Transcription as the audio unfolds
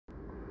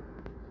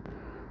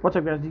What's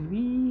up, guys?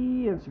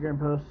 DB Instagram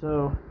post.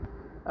 So,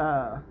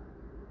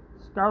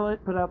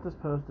 Scarlett put out this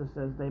post that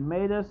says they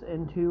made us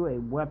into a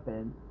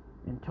weapon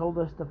and told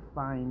us to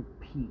find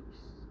peace.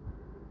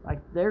 Like,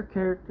 their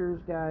characters,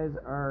 guys,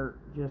 are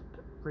just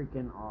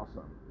freaking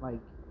awesome. Like,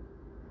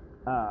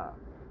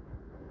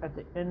 at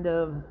the end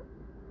of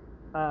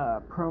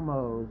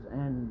promos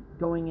and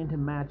going into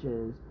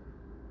matches,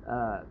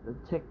 the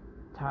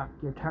TikTok,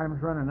 your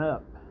time's running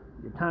up,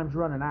 your time's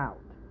running out.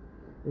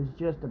 It's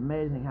just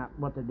amazing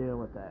what they're doing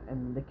with that.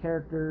 And the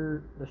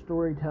character, the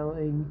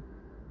storytelling,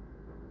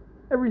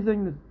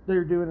 everything that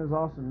they're doing is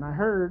awesome. And I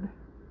heard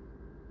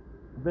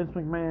Vince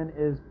McMahon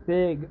is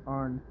big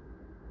on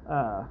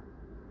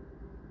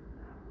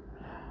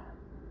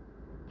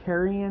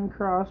Karrion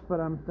Kross, but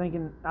I'm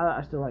thinking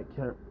I still like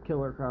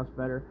Killer Kross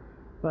better.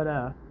 But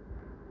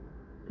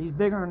he's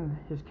big on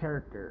his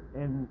character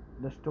and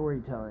the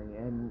storytelling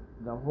and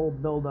the whole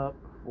build up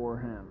for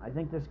him. I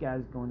think this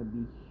guy's going to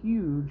be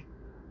huge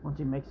once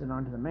he makes it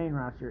onto the main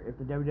roster, if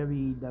the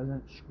WWE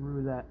doesn't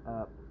screw that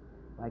up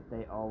like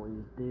they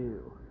always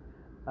do.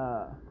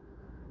 But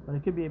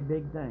it could be a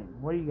big thing.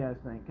 What do you guys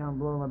think? Comment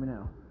below and let me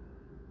know.